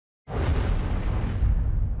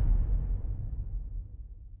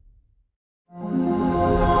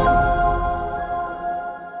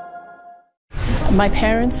My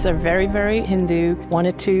parents are very, very Hindu,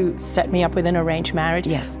 wanted to set me up with an arranged marriage.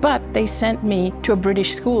 Yes. But they sent me to a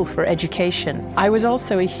British school for education. I was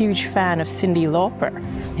also a huge fan of Cyndi Lauper.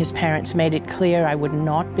 His parents made it clear I would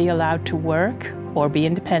not be allowed to work or be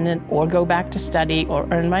independent or go back to study or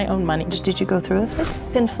earn my own money. Did you go through with it?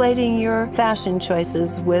 Conflating your fashion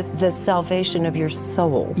choices with the salvation of your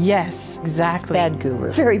soul. Yes, exactly. Bad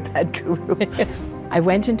guru. Very bad guru. I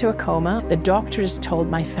went into a coma. The doctors told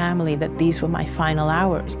my family that these were my final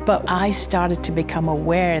hours. But I started to become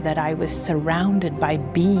aware that I was surrounded by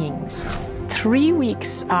beings. 3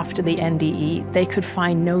 weeks after the NDE, they could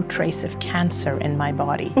find no trace of cancer in my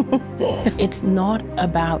body. It's not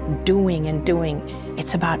about doing and doing.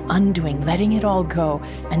 It's about undoing, letting it all go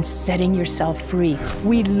and setting yourself free.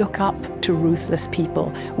 We look up to ruthless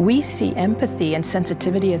people. We see empathy and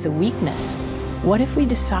sensitivity as a weakness. What if we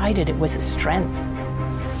decided it was a strength?